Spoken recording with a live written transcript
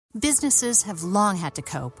Businesses have long had to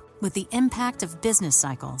cope with the impact of business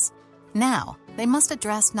cycles. Now, they must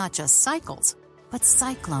address not just cycles, but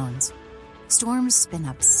cyclones. Storms spin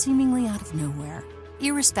up seemingly out of nowhere,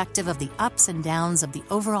 irrespective of the ups and downs of the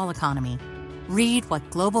overall economy. Read what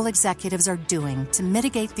global executives are doing to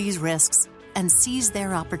mitigate these risks and seize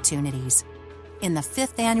their opportunities in the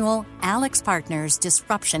 5th Annual AlixPartners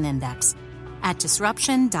Disruption Index at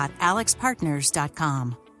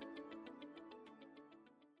disruption.alixpartners.com.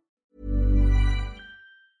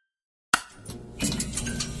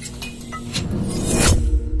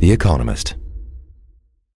 The Economist.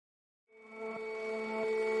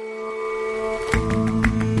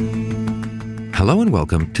 Hello and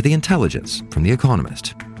welcome to The Intelligence from The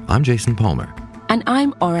Economist. I'm Jason Palmer. And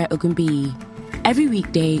I'm Ora Ogunbiyi. Every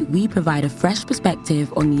weekday, we provide a fresh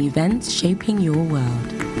perspective on the events shaping your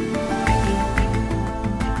world.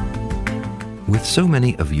 With so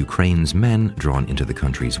many of Ukraine's men drawn into the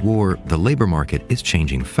country's war, the labor market is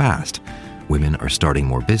changing fast. Women are starting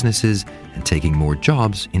more businesses and taking more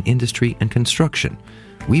jobs in industry and construction.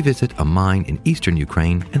 We visit a mine in eastern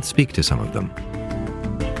Ukraine and speak to some of them.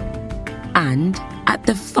 And at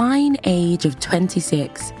the fine age of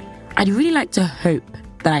 26, I'd really like to hope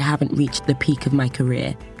that I haven't reached the peak of my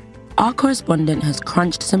career. Our correspondent has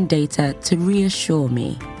crunched some data to reassure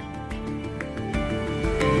me.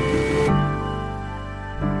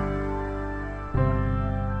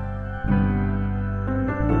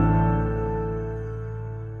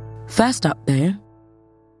 First up, though,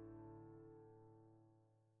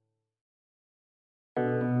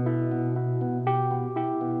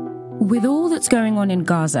 with all that's going on in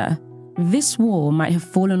Gaza, this war might have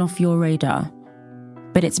fallen off your radar.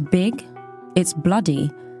 But it's big, it's bloody,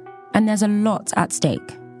 and there's a lot at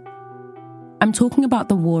stake. I'm talking about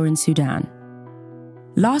the war in Sudan.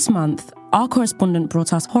 Last month, our correspondent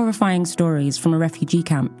brought us horrifying stories from a refugee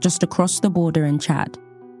camp just across the border in Chad.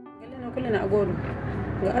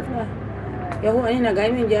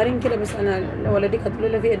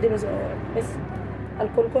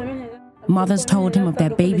 Mothers told him of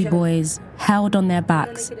their baby boys held on their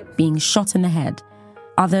backs, being shot in the head.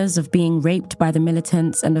 Others of being raped by the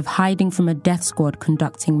militants and of hiding from a death squad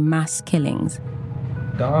conducting mass killings.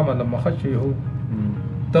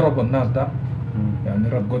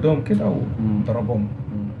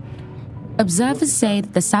 Observers say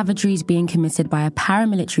that the savagery is being committed by a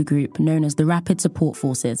paramilitary group known as the Rapid Support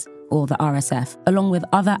Forces, or the RSF, along with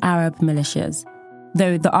other Arab militias,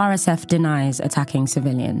 though the RSF denies attacking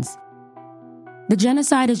civilians. The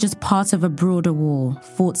genocide is just part of a broader war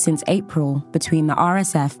fought since April between the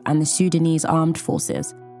RSF and the Sudanese armed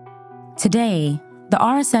forces. Today, the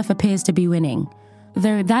RSF appears to be winning,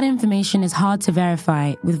 though that information is hard to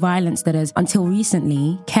verify with violence that has, until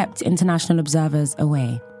recently, kept international observers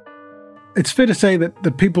away. It's fair to say that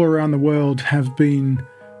the people around the world have been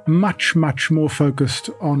much, much more focused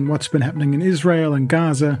on what's been happening in Israel and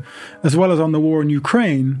Gaza, as well as on the war in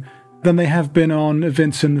Ukraine, than they have been on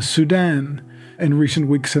events in the Sudan in recent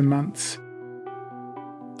weeks and months.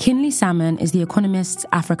 Kinley Salmon is The Economist's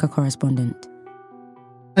Africa correspondent.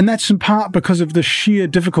 And that's in part because of the sheer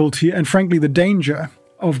difficulty and, frankly, the danger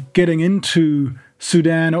of getting into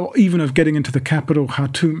Sudan or even of getting into the capital,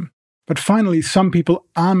 Khartoum. But finally, some people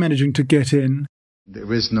are managing to get in.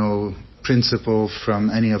 There is no principle from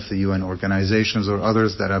any of the UN organizations or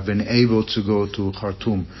others that have been able to go to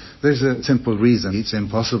Khartoum. There's a simple reason. It's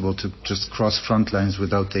impossible to just cross front lines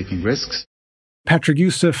without taking risks. Patrick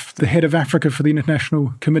Youssef, the head of Africa for the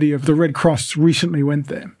International Committee of the Red Cross, recently went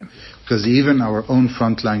there. Because even our own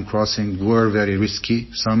frontline crossings were very risky.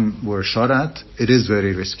 Some were shot at. It is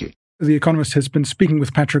very risky. The Economist has been speaking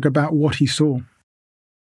with Patrick about what he saw.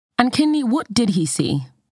 And Kinley, what did he see?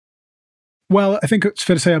 Well, I think it's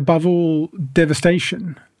fair to say, above all,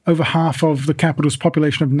 devastation. Over half of the capital's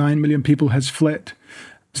population of 9 million people has fled.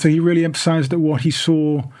 So he really emphasized that what he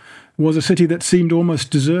saw was a city that seemed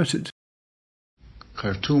almost deserted.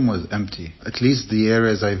 Khartoum was empty, at least the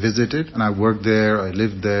areas I visited, and I worked there, I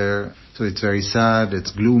lived there, so it's very sad,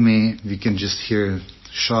 it's gloomy, you can just hear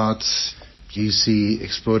shots, you see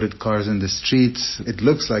exploded cars in the streets, it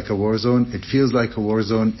looks like a war zone, it feels like a war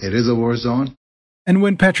zone, it is a war zone. And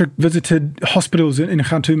when Patrick visited hospitals in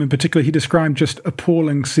Khartoum in particular, he described just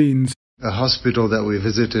appalling scenes. A hospital that we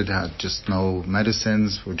visited had just no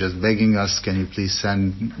medicines, were just begging us, can you please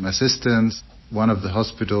send assistance? One of the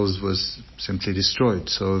hospitals was simply destroyed.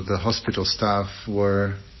 So the hospital staff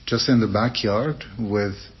were just in the backyard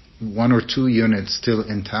with 1 or 2 units still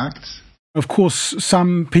intact. Of course,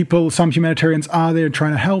 some people, some humanitarians are there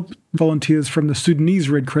trying to help. volunteers from the Sudanese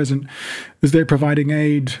Red Crescent as they're providing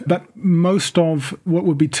aid. But most of what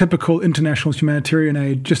would be typical international humanitarian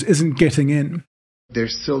aid just isn't getting in.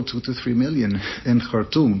 There's still 2 to 3 million in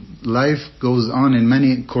Khartoum. Life goes on in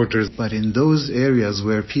many quarters, but in those areas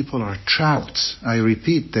where people are trapped, I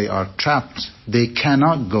repeat, they are trapped. They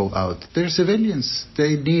cannot go out. They're civilians.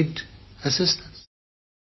 They need assistance.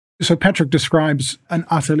 So Patrick describes an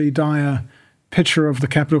utterly dire picture of the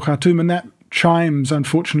capital Khartoum, and that chimes,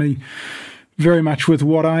 unfortunately, very much with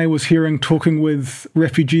what I was hearing talking with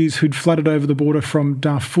refugees who'd flooded over the border from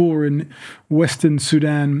Darfur in western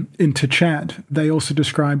Sudan into Chad. They also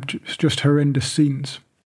described just horrendous scenes.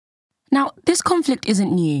 Now, this conflict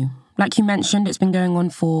isn't new. Like you mentioned, it's been going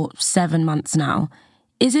on for 7 months now.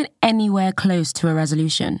 Is it anywhere close to a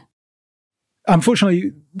resolution?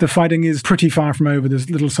 Unfortunately, the fighting is pretty far from over.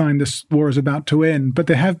 There's little sign this war is about to end. But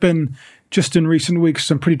there have been, just in recent weeks,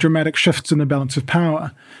 some pretty dramatic shifts in the balance of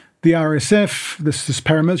power. The RSF, this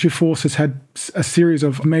paramilitary force, has had a series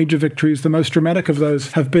of major victories. The most dramatic of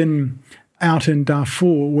those have been out in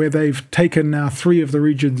Darfur, where they've taken now 3 of the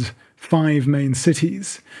region's 5 main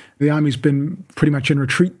cities. The army's been pretty much in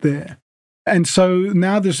retreat there. And so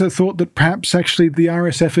now there's a thought that perhaps actually the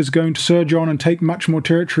RSF is going to surge on and take much more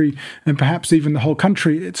territory and perhaps even the whole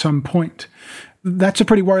country at some point. That's a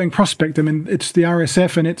pretty worrying prospect. I mean, it's the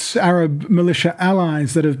RSF and its Arab militia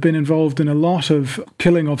allies that have been involved in a lot of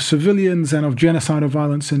killing of civilians and of genocidal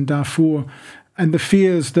violence in Darfur. And the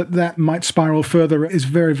fears that that might spiral further is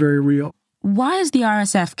very, very real. Why is the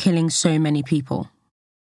RSF killing so many people?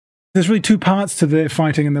 There's really 2 parts to their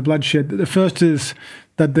fighting and the bloodshed. The first is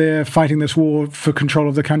that they're fighting this war for control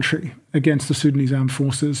of the country against the Sudanese armed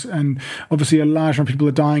forces. And obviously a large number of people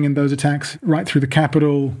are dying in those attacks right through the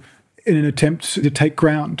capital in an attempt to take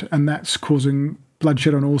ground, and that's causing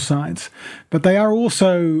bloodshed on all sides. But they are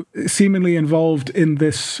also seemingly involved in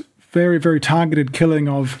this very, very targeted killing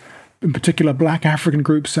of, in particular, black African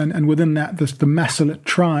groups, and within that, the Masalit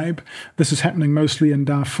tribe. This is happening mostly in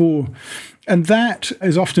Darfur. And that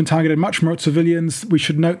is often targeted much more at civilians. We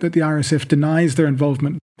should note that the RSF denies their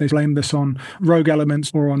involvement. They blame this on rogue elements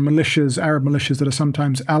or on militias, Arab militias that are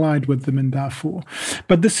sometimes allied with them in Darfur.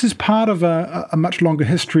 But this is part of a much longer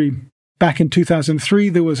history. Back in 2003,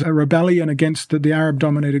 there was a rebellion against the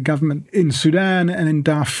Arab-dominated government in Sudan, and in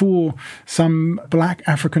Darfur, some black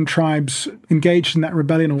African tribes engaged in that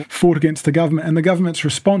rebellion or fought against the government. And the government's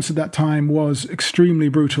response at that time was extremely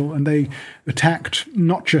brutal, and they attacked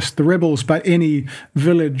not just the rebels, but any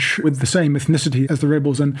village with the same ethnicity as the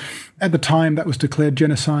rebels. And at the time, that was declared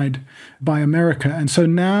genocide by America. And so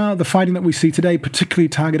now the fighting that we see today, particularly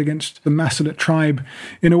targeted against the Masalit tribe,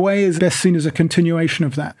 in a way is best seen as a continuation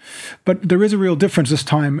of that. But there is a real difference this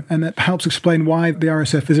time, and that helps explain why the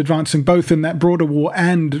RSF is advancing both in that broader war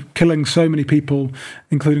and killing so many people,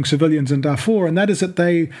 including civilians in Darfur. And that is that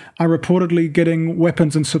they are reportedly getting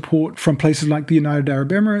weapons and support from places like the United Arab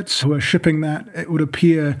Emirates, who are shipping that, it would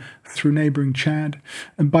appear, through neighbouring Chad.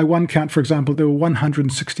 And by one count, for example, there were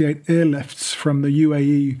 168 airlifts from the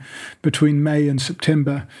UAE between May and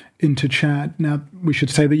September into Chad. Now, we should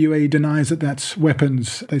say the UAE denies that that's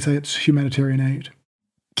weapons. They say it's humanitarian aid.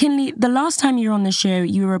 Kinley, the last time you were on the show,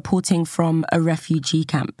 you were reporting from a refugee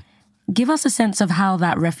camp. Give us a sense of how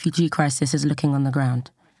that refugee crisis is looking on the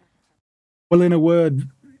ground. Well, in a word,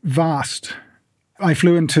 vast. I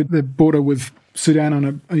flew into the border with Sudan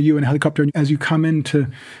on a UN helicopter. And as you come into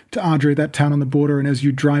Adre, that town on the border, and as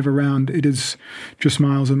you drive around, it is just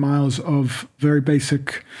miles and miles of very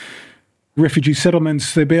basic refugee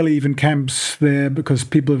settlements. There are barely even camps there because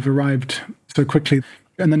people have arrived so quickly.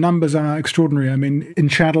 And the numbers are extraordinary. I mean, in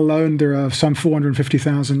Chad alone, there are some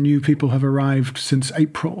 450,000 new people have arrived since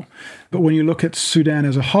April. But when you look at Sudan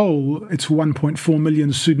as a whole, it's 1.4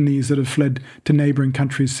 million Sudanese that have fled to neighbouring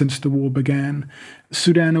countries since the war began.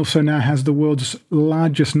 Sudan also now has the world's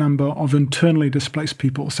largest number of internally displaced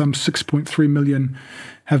people. Some 6.3 million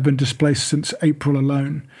have been displaced since April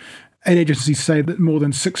alone. Aid agencies say that more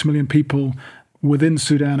than 6 million people within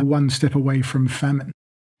Sudan are one step away from famine.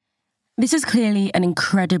 This is clearly an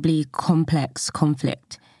incredibly complex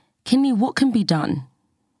conflict. Kinley, what can be done?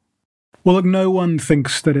 Well, look, no one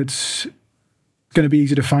thinks that it's going to be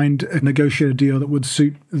easy to find a negotiated deal that would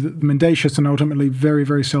suit the mendacious and ultimately very,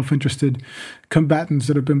 very self-interested combatants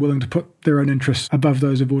that have been willing to put their own interests above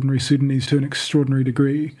those of ordinary Sudanese to an extraordinary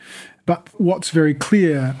degree. But what's very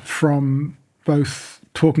clear from both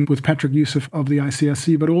talking with Patrick Youssef of the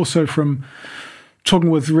ICRC, but also from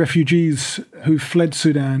talking with refugees who fled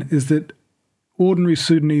Sudan, is that ordinary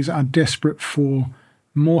Sudanese are desperate for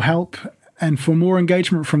more help and for more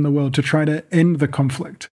engagement from the world to try to end the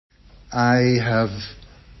conflict. I have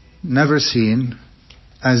never seen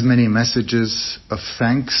as many messages of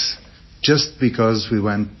thanks just because we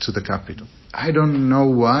went to the capital. I don't know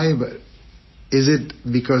why, but is it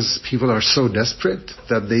because people are so desperate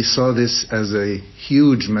that they saw this as a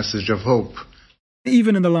huge message of hope?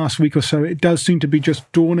 Even in the last week or so, it does seem to be just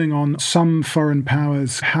dawning on some foreign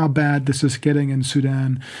powers how bad this is getting in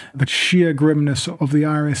Sudan, the sheer grimness of the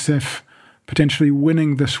RSF potentially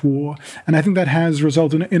winning this war. And I think that has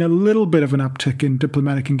resulted in a little bit of an uptick in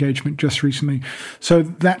diplomatic engagement just recently. So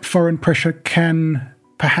that foreign pressure can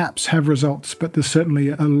perhaps have results, but there's certainly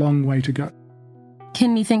a long way to go.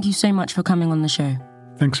 Kinley, thank you so much for coming on the show.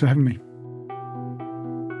 Thanks for having me.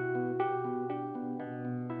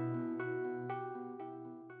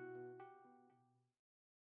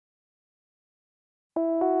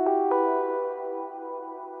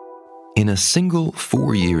 In a single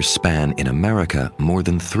 4-year span in America, more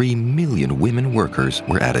than 3 million women workers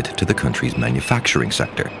were added to the country's manufacturing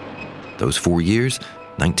sector. Those 4 years,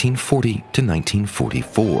 1940 to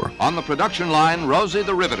 1944. On the production line, Rosie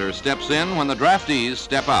the Riveter steps in when the draftees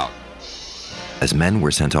step out. As men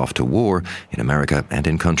were sent off to war in America and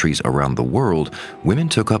in countries around the world, women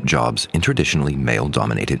took up jobs in traditionally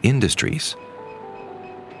male-dominated industries.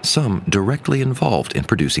 Some directly involved in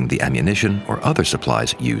producing the ammunition or other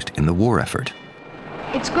supplies used in the war effort.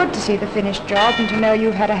 It's good to see the finished job and to know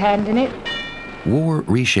you've had a hand in it. War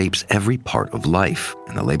reshapes every part of life,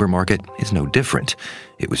 and the labor market is no different.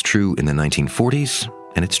 It was true in the 1940s,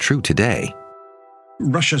 and it's true today.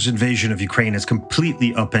 Russia's invasion of Ukraine has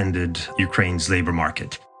completely upended Ukraine's labor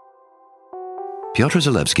market. Piotr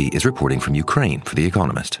Zalewski is reporting from Ukraine for The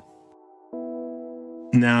Economist.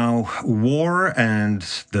 Now, war and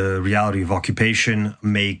the reality of occupation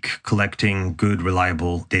make collecting good,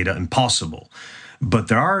 reliable data impossible. But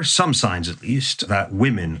there are some signs, at least, that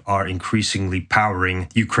women are increasingly powering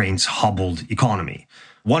Ukraine's hobbled economy.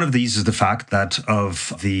 One of these is the fact that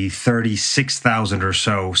of the 36,000 or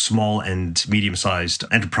so small and medium-sized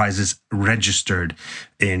enterprises registered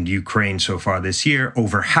in Ukraine so far this year,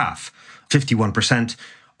 over half, 51%,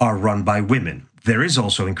 are run by women. There is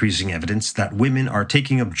also increasing evidence that women are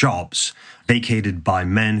taking up jobs vacated by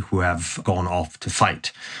men who have gone off to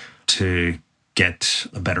fight. To get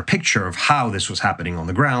a better picture of how this was happening on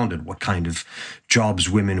the ground and what kind of jobs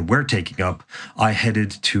women were taking up, I headed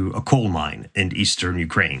to a coal mine in eastern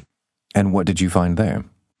Ukraine. And what did you find there?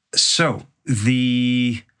 So,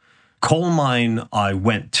 the coal mine I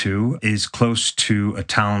went to is close to a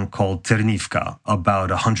town called Ternivka, about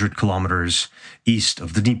 100 kilometers east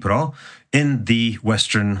of the Dnipro, in the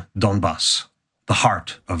western Donbass, the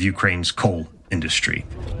heart of Ukraine's coal industry.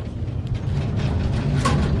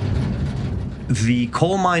 The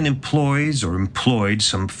coal mine employed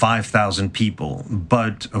some 5,000 people,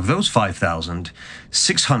 but of those 5,000,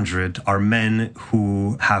 600 are men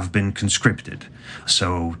who have been conscripted.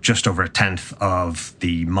 So just over a tenth of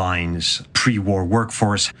the mine's pre-war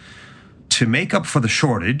workforce. To make up for the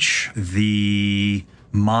shortage, the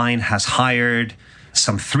mine has hired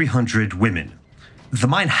some 300 women. The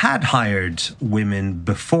mine had hired women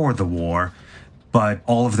before the war, but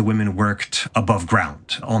all of the women worked above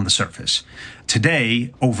ground on the surface.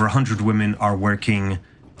 Today, over 100 women are working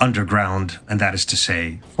underground, and that is to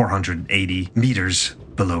say 480 meters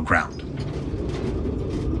below ground.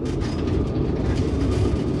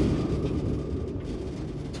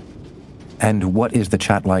 And what is the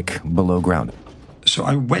chat like below ground? So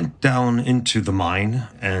I went down into the mine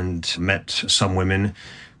and met some women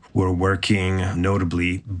who were working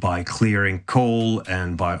notably by clearing coal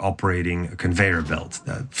and by operating a conveyor belt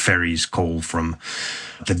that ferries coal from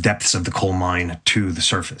the depths of the coal mine to the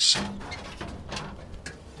surface.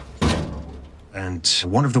 And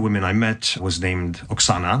one of the women I met was named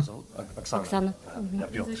Oksana.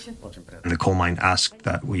 And the coal mine asked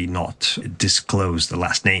that we not disclose the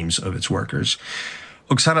last names of its workers.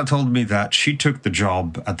 Oksana told me that she took the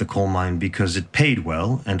job at the coal mine because it paid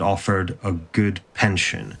well and offered a good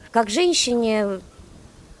pension. But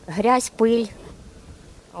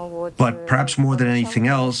perhaps more than anything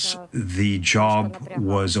else, the job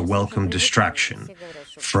was a welcome distraction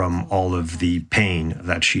from all of the pain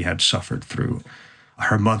that she had suffered through.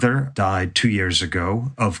 Her mother died 2 years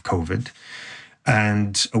ago of COVID,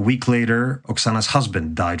 and a week later, Oksana's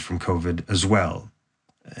husband died from COVID as well.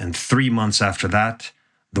 And 3 months after that,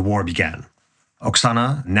 the war began.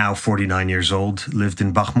 Oksana, now 49 years old, lived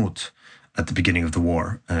in Bakhmut at the beginning of the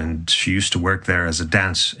war, and she used to work there as a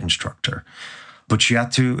dance instructor. But she had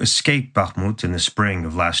to escape Bakhmut in the spring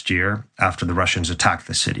of last year after the Russians attacked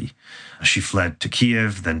the city. She fled to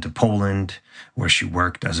Kiev, then to Poland, where she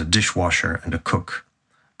worked as a dishwasher and a cook.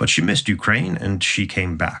 But she missed Ukraine, and she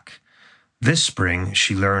came back. This spring,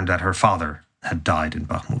 she learned that her father had died in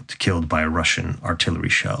Bakhmut, killed by a Russian artillery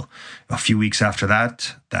shell. A few weeks after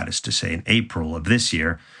that is to say in April of this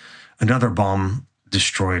year, another bomb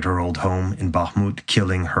destroyed her old home in Bakhmut,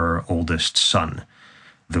 killing her oldest son.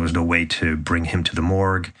 There was no way to bring him to the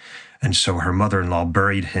morgue, and so her mother-in-law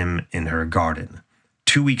buried him in her garden.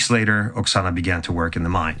 2 weeks later, Oksana began to work in the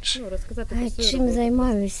mines.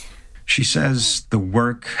 She says the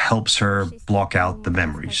work helps her block out the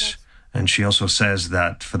memories. And she also says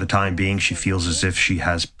that for the time being, she feels as if she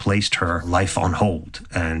has placed her life on hold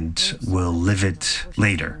and will live it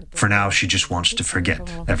later. For now, she just wants to forget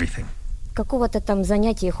everything.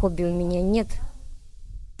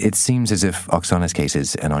 It seems as if Oksana's case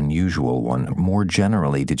is an unusual one. More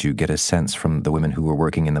generally, did you get a sense from the women who were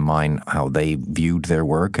working in the mine how they viewed their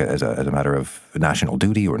work as a matter of national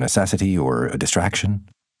duty or necessity or a distraction?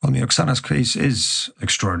 Well, Oksana's case is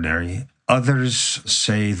extraordinary. Others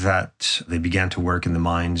say that they began to work in the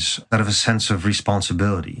mines out of a sense of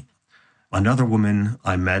responsibility. Another woman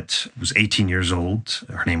I met was 18 years old.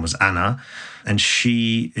 Her name was Anna, and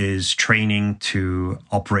she is training to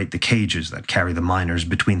operate the cages that carry the miners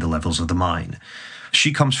between the levels of the mine.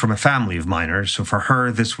 She comes from a family of miners, so for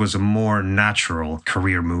her, this was a more natural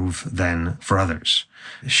career move than for others.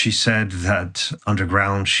 She said that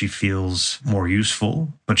underground she feels more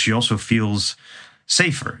useful, but she also feels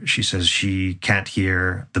safer. She says she can't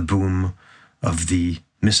hear the boom of the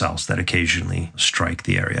missiles that occasionally strike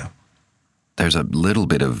the area. There's a little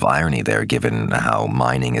bit of irony there, given how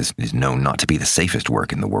mining is known not to be the safest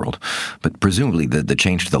work in the world. But presumably the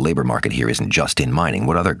change to the labor market here isn't just in mining.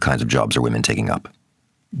 What other kinds of jobs are women taking up?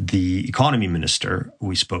 The economy minister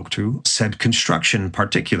we spoke to said construction in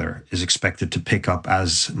particular is expected to pick up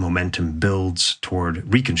as momentum builds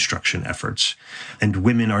toward reconstruction efforts. And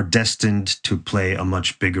women are destined to play a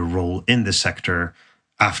much bigger role in the sector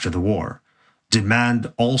after the war.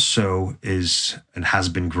 Demand also is and has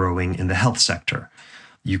been growing in the health sector.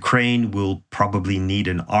 Ukraine will probably need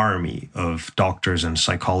an army of doctors and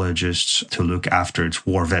psychologists to look after its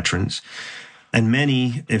war veterans. And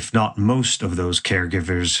many, if not most of those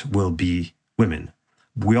caregivers will be women.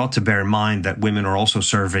 We ought to bear in mind that women are also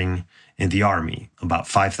serving in the army. About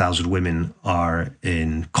 5,000 women are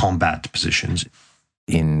in combat positions.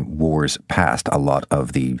 In wars past, a lot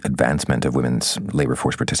of the advancement of women's labor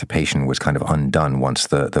force participation was kind of undone once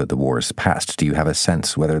the wars passed. Do you have a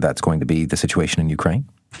sense whether that's going to be the situation in Ukraine?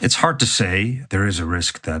 It's hard to say. There is a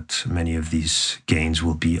risk that many of these gains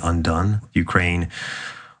will be undone. Ukraine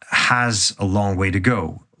has a long way to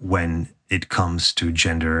go when it comes to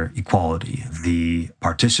gender equality. The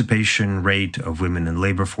participation rate of women in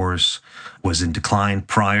labor force was in decline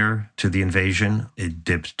prior to the invasion. It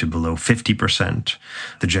dipped to below 50%.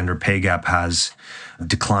 The gender pay gap has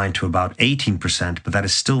declined to about 18%, but that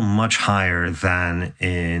is still much higher than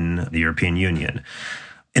in the European Union.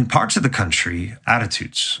 In parts of the country,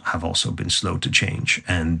 attitudes have also been slow to change,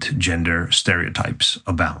 and gender stereotypes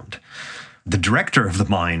abound. The director of the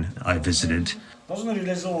mine I visited, admitted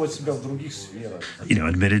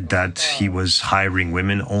that he was hiring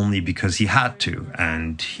women only because he had to,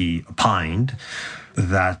 and he opined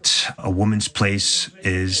that a woman's place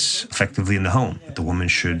is effectively in the home, that the woman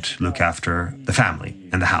should look after the family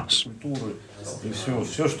and the house.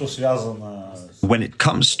 When it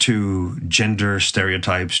comes to gender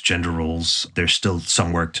stereotypes, gender roles, there's still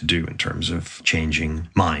some work to do in terms of changing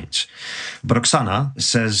minds. But Oksana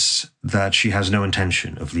says that she has no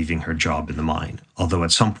intention of leaving her job in the mine, although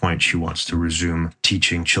at some point she wants to resume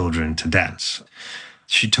teaching children to dance.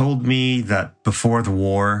 She told me that before the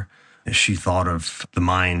war, she thought of the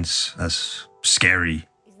mines as scary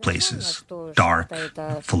places, dark,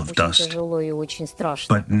 full of dust.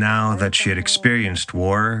 But now that she had experienced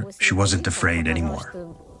war, she wasn't afraid anymore.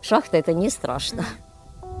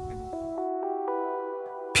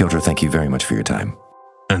 Piotr, thank you very much for your time.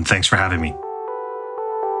 And thanks for having me.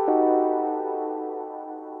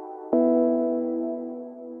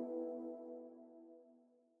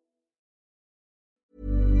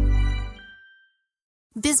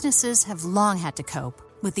 Businesses have long had to cope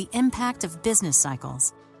with the impact of business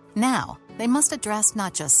cycles. Now, they must address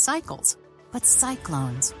not just cycles, but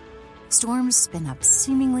cyclones. Storms spin up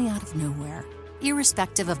seemingly out of nowhere,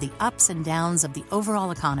 irrespective of the ups and downs of the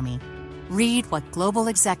overall economy. Read what global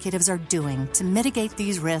executives are doing to mitigate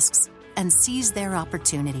these risks and seize their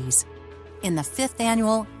opportunities in the 5th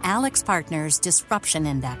annual AlixPartners Disruption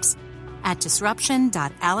Index at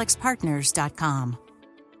disruption.alixpartners.com.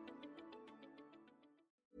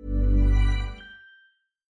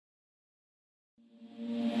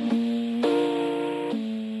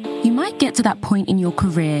 You might get to that point in your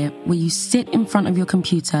career where you sit in front of your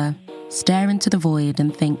computer, stare into the void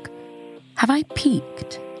and think, Have I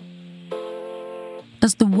peaked?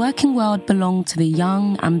 Does the working world belong to the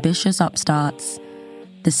young, ambitious upstarts,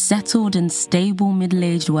 the settled and stable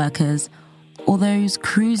middle-aged workers, or those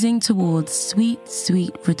cruising towards sweet,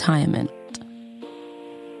 sweet retirement?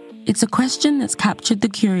 It's a question that's captured the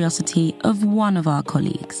curiosity of one of our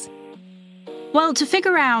colleagues. Well, to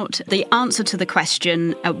figure out the answer to the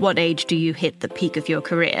question, at what age do you hit the peak of your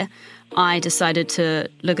career, I decided to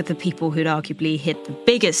look at the people who'd arguably hit the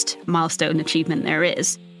biggest milestone achievement there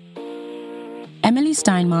is. Emily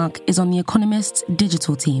Steinmark is on The Economist's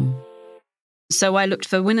digital team. So I looked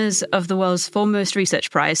for winners of the world's foremost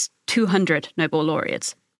research prize, 200 Nobel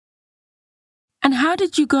laureates. And how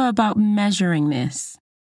did you go about measuring this?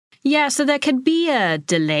 Yeah, so there could be a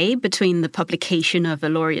delay between the publication of a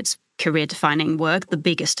laureate's career-defining work, the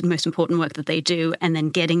biggest and most important work that they do, and then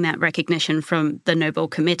getting that recognition from the Nobel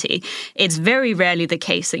Committee. It's very rarely the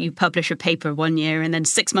case that you publish a paper one year and then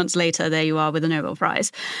 6 months later, there you are with a Nobel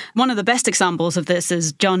Prize. One of the best examples of this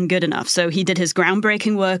is John Goodenough. So he did his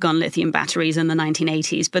groundbreaking work on lithium batteries in the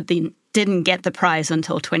 1980s, but then didn't get the prize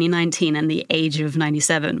until 2019 and the age of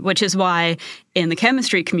 97, which is why in the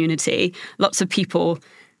chemistry community, lots of people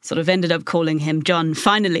sort of ended up calling him John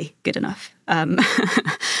Finally Goodenough.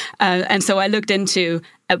 And so I looked into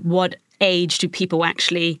at what age do people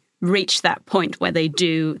actually reach that point where they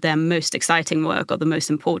do their most exciting work or the most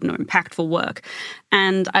important or impactful work.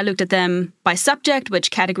 And I looked at them by subject, which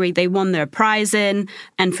category they won their prize in.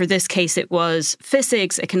 And for this case, it was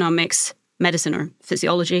physics, economics, medicine or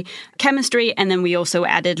physiology, chemistry. And then we also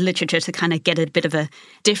added literature to kind of get a bit of a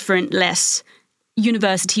different, less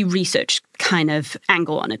university research kind of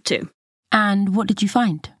angle on it too. And what did you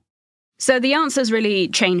find? So the answers really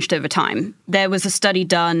changed over time. There was a study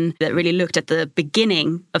done that really looked at the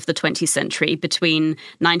beginning of the 20th century between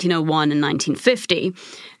 1901 and 1950.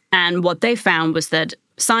 And what they found was that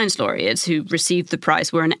science laureates who received the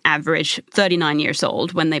prize were on average 39 years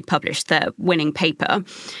old when they published their winning paper.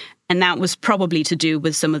 And that was probably to do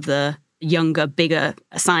with some of the younger, bigger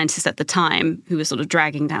scientists at the time who were sort of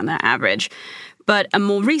dragging down that average. But a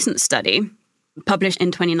more recent study published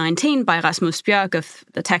in 2019 by Rasmus Bjørk of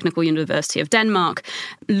the Technical University of Denmark,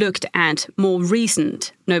 looked at more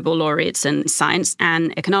recent Nobel laureates in science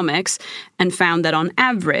and economics and found that on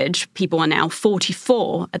average, people are now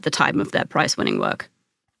 44 at the time of their prize-winning work.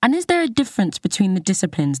 And is there a difference between the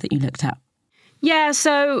disciplines that you looked at? Yeah,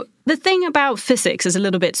 so the thing about physics is a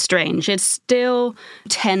little bit strange. It's still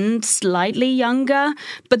 10 slightly younger,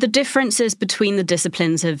 but the differences between the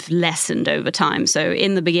disciplines have lessened over time. So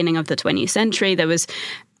in the beginning of the 20th century, there was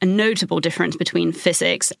a notable difference between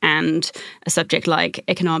physics and a subject like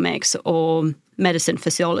economics or medicine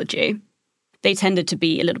physiology. They tended to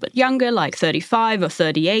be a little bit younger, like 35 or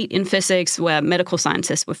 38 in physics, where medical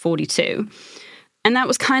scientists were 42. And that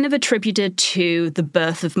was kind of attributed to the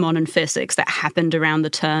birth of modern physics that happened around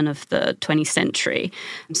the turn of the 20th century.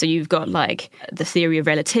 So you've got like the theory of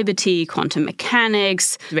relativity, quantum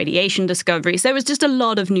mechanics, radiation discoveries. There was just a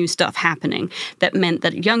lot of new stuff happening that meant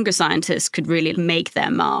that younger scientists could really make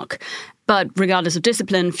their mark. But regardless of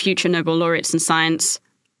discipline, future Nobel laureates in science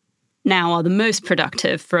now are the most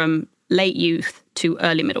productive from late youth to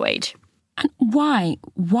early middle age. And why?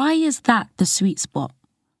 Why is that the sweet spot?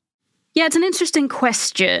 Yeah, it's an interesting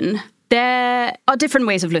question. There are different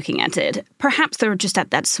ways of looking at it. Perhaps they're just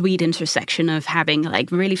at that sweet intersection of having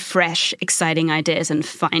like really fresh, exciting ideas and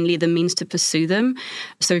finally the means to pursue them.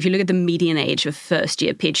 So if you look at the median age of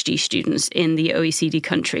first-year PhD students in the OECD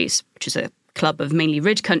countries, which is a club of mainly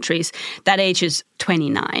rich countries, that age is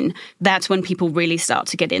 29. That's when people really start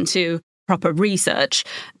to get into proper research.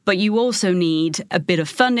 But you also need a bit of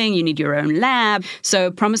funding. You need your own lab.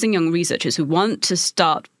 So promising young researchers who want to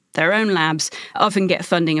start their own labs often get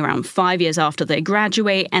funding around 5 years after they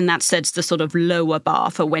graduate, and that sets the sort of lower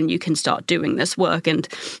bar for when you can start doing this work. And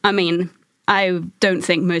I mean, I don't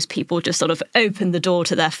think most people just sort of open the door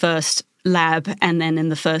to their first lab and then in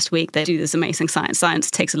the first week they do this amazing science.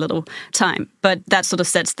 Science takes a little time, but that sort of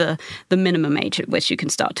sets the minimum age at which you can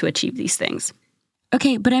start to achieve these things.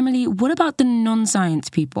 Okay, but Emily, what about the non-science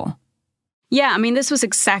people? Yeah, I mean, this was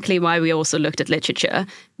exactly why we also looked at literature.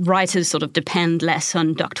 Writers sort of depend less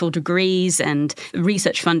on doctoral degrees and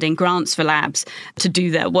research funding grants for labs to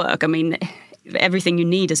do their work. I mean, everything you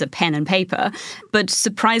need is a pen and paper. But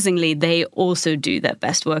surprisingly, they also do their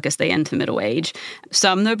best work as they enter middle age.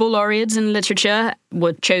 Some Nobel laureates in literature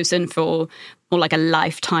were chosen for more like a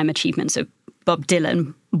lifetime achievement. So Bob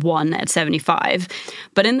Dylan won at 75.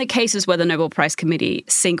 But in the cases where the Nobel Prize Committee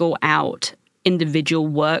single out individual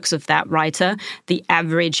works of that writer, the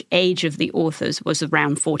average age of the authors was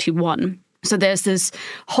around 41. So there's this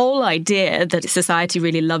whole idea that society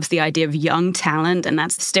really loves the idea of young talent, and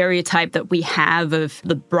that's the stereotype that we have of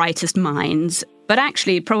the brightest minds. But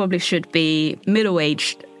actually, it probably should be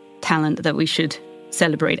middle-aged talent that we should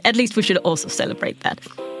celebrate. At least we should also celebrate that.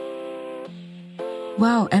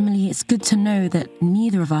 Well, Emily, it's good to know that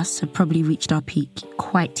neither of us have probably reached our peak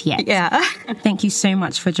quite yet. Yeah. Thank you so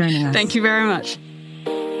much for joining us. Thank you very much.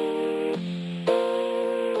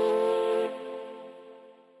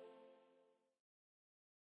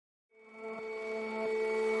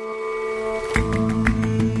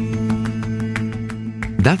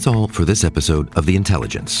 That's all for this episode of The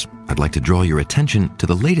Intelligence. I'd like to draw your attention to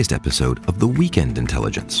the latest episode of The Weekend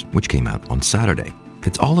Intelligence, which came out on Saturday.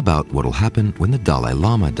 It's all about what'll happen when the Dalai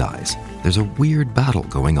Lama dies. There's a weird battle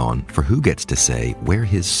going on for who gets to say where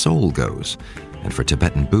his soul goes. And for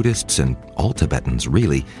Tibetan Buddhists, and all Tibetans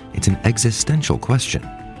really, it's an existential question.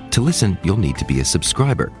 To listen, you'll need to be a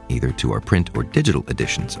subscriber, either to our print or digital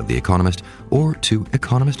editions of The Economist or to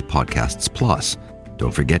Economist Podcasts Plus. Don't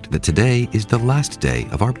forget that today is the last day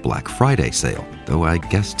of our Black Friday sale, though I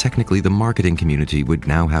guess technically the marketing community would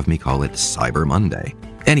now have me call it Cyber Monday.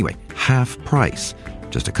 Anyway, half price.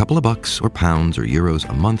 Just a couple of bucks or pounds or euros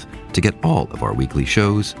a month to get all of our weekly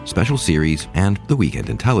shows, special series, and the Weekend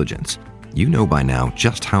Intelligence. You know by now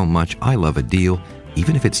just how much I love a deal,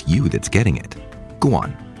 even if it's you that's getting it. Go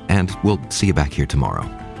on, and we'll see you back here tomorrow.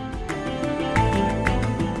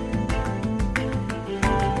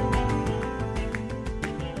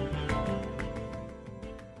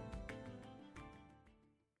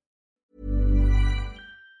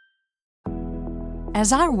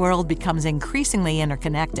 As our world becomes increasingly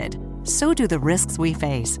interconnected, so do the risks we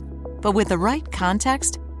face. But with the right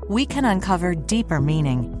context, we can uncover deeper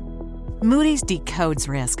meaning. Moody's decodes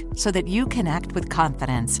risk so that you can act with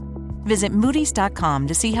confidence. Visit Moody's.com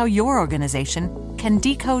to see how your organization can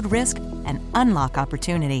decode risk and unlock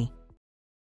opportunity.